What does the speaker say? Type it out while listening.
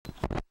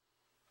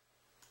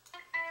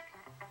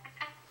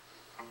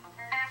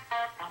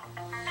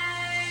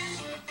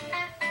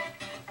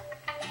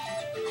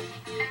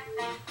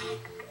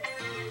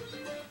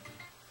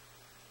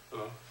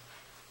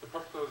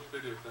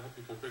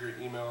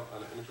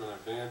image on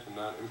advanced and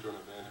non-image on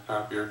advanced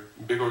copier.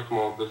 Big or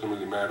small, doesn't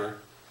really matter.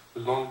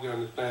 As long as you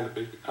understand the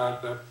basic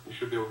concept, you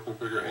should be able to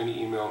configure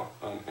any email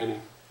on any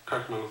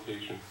customer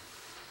location.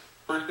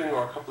 First thing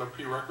are a couple of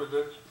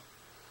prerequisites.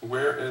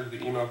 Where is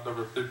the email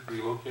server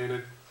physically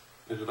located?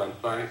 Is it on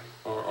site,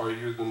 or are you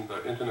using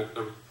the internet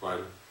service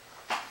provider?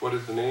 What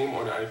is the name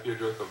or the IP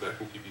address of the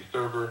SMTP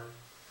server?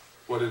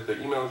 What is the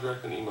email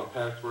address and email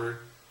password?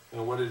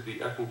 And what is the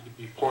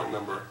SMTP port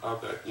number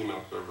of that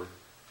email server?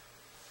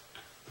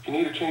 If you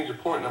need to change the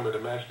port number to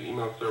match the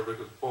email server,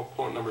 the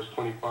port number is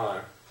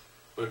 25.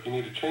 But if you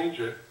need to change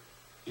it,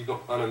 you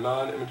go on a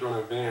non-image on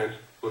advanced,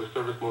 go to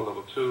service mode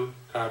level 2,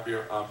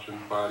 copier, option,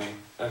 body,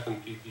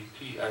 SMTP,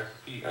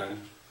 TXPN.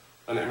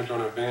 On the image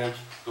on advanced,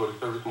 go to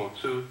service mode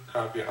 2,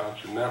 copier,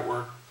 option,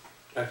 network,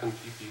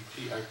 SMTP,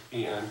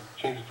 TXPN.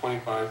 Change the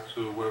 25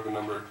 to whatever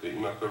number the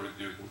email server is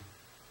using.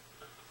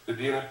 The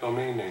DNS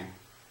domain name.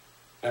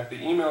 If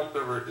the email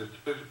server is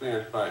physically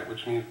on site,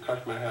 which means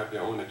customers have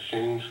their own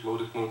exchange,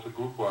 Lotus Notes, or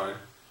group-wise,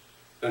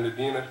 then the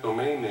DNS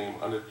domain name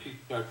under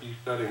TCP/IP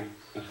settings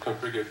is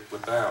configured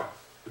without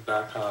the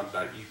 .com,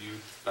 .edu,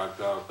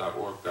 .gov,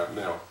 .org,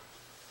 .mail.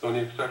 The only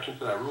exception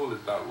to that rule is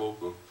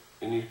 .local.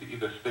 It needs to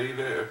either stay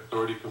there if it's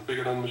already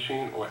configured on the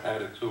machine or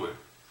added to it.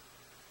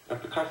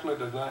 If the customer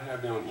does not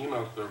have their own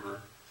email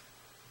server,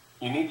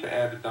 you need to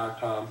add the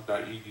 .com,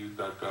 .edu,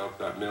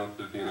 .gov, .mail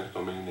to the DNS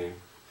domain name.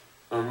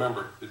 And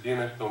remember, the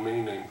DNS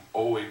domain name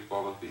always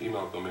follows the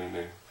email domain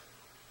name.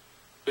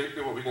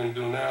 Basically what we're going to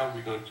do now,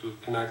 we're going to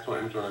connect to our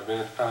image on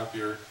advanced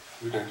copier.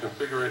 We're going to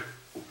configure it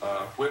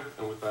with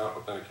and without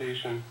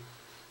authentication.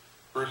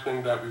 First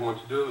thing that we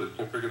want to do is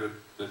configure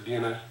the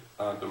DNS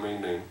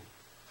domain name.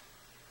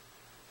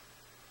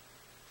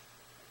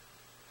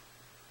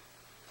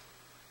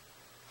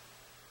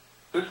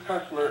 This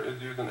customer is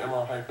using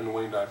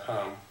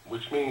mr-wayne.com,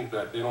 which means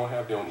that they don't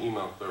have their own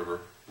email server.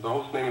 The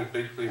host name is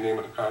basically the name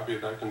of the copier.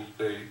 That can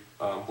stay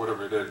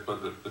whatever it is,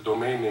 but the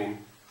domain name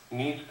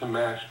needs to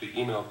match the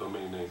email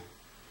domain name.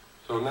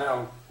 So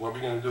now, what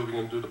we're going to do, we're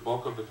going to do the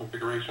bulk of the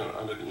configuration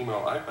under the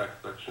email IPAC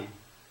section,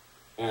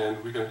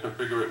 and we're going to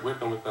configure it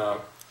with and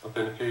without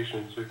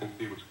authentication so you can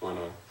see what's going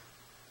on.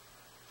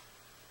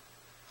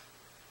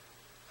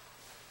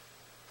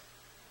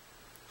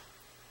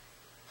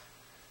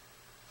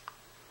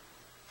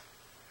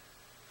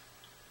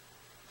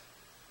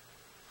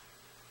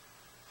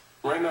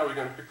 Right now, we're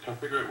going to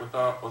configure it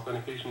without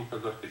authentication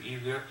because that's the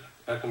easiest.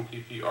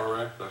 SMTP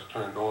RX, that's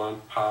turned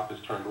on. POP is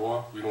turned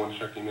off. We don't want to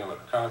check email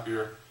at the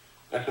copier.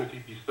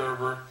 SMTP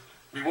server,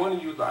 we want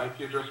to use the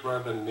IP address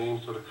rather than the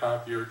name so the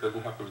copier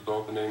doesn't have to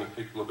resolve the name. It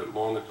takes a little bit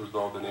longer to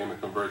resolve the name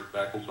and convert it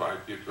back into an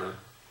IP address.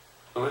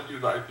 So let's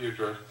use the IP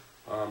address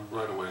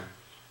right away.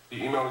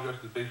 The email address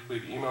is basically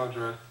the email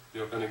address,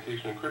 the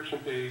authentication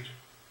encryption page.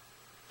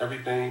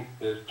 Everything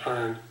is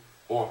turned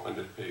off on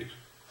this page.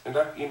 And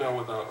that's email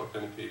without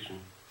authentication.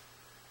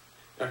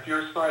 If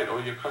your site or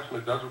your customer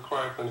does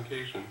require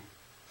authentication,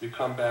 we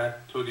come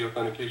back to the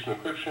authentication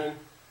encryption,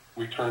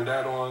 we turn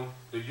that on.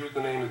 The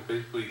username is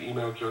basically the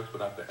email address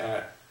without the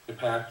 @ The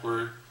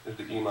password is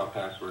the email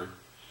password.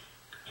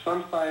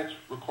 Some sites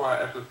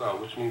require SSL,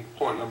 which means the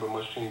port number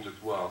must change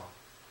as well.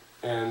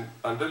 And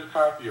on this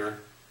copier,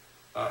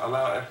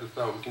 allow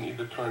SSL, we can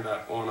either turn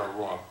that on or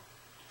off.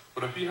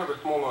 But if you have a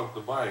smaller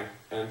device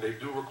and they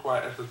do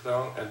require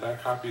SSL and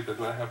that copier does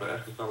not have an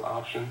SSL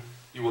option,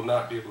 you will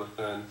not be able to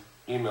send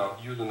email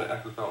using the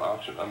SSL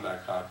option on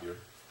that copier.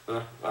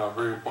 So that's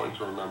very important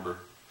to remember.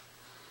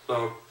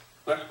 So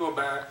let's go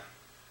back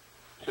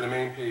to the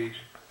main page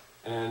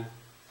and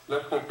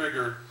let's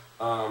configure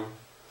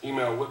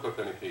email with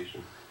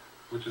authentication,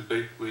 which is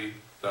basically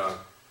the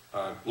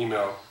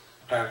email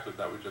password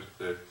that we just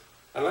did.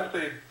 And let's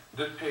say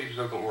this page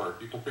doesn't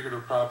work. You configured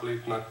it properly,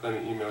 it's not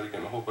sending email, you're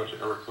getting a whole bunch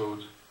of error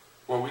codes.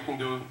 What we can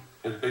do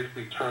is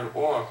basically turn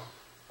off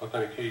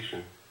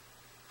authentication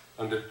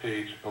on this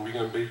page, and we're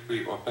going to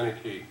basically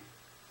authenticate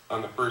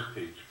on the first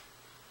page.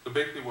 So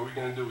basically what we're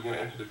going to do, we're going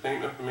to enter the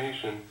same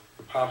information,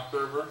 the POP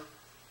server.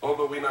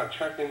 Although we're not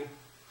checking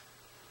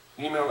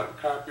email at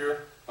the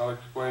copier, I'll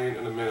explain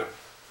in a minute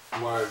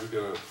why we're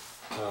going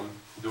to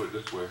do it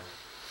this way.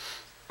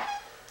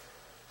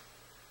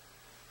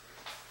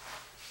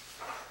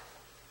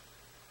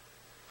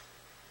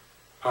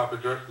 POP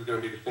address is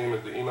going to be the same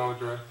as the email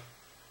address.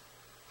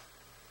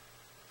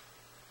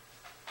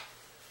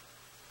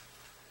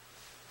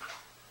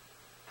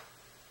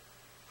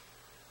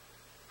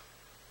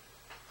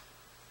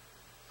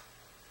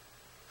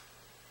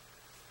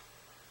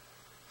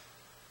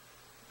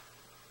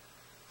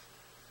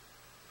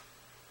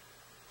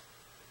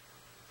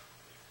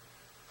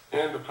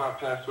 And the POP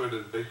password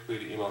is basically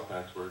the email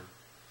password.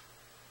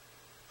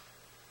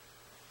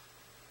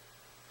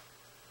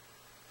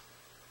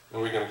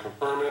 And we're going to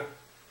confirm it.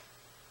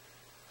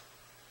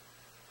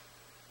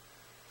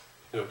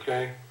 Hit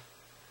OK.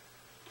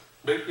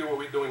 Basically what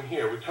we're doing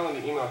here, we're telling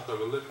the email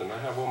server, listen, I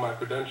have all my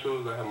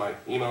credentials, I have my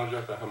email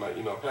address, I have my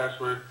email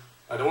password.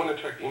 I don't want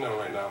to check email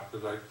right now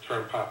because I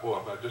turned POP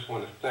off. I just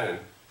want to send.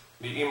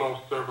 The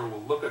email server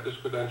will look at this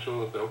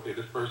credential and say, okay,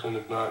 this person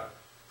is not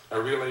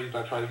a relay. He's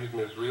not trying to use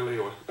me as relay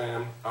or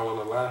spam. I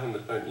will allow him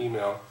to send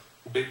email.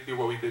 Basically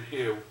what we did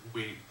here,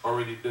 we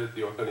already did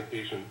the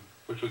authentication,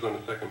 which was on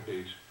the second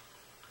page.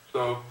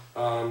 So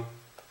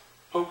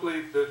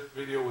hopefully this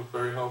video was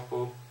very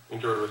helpful.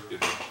 Enjoy the rest of your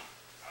day.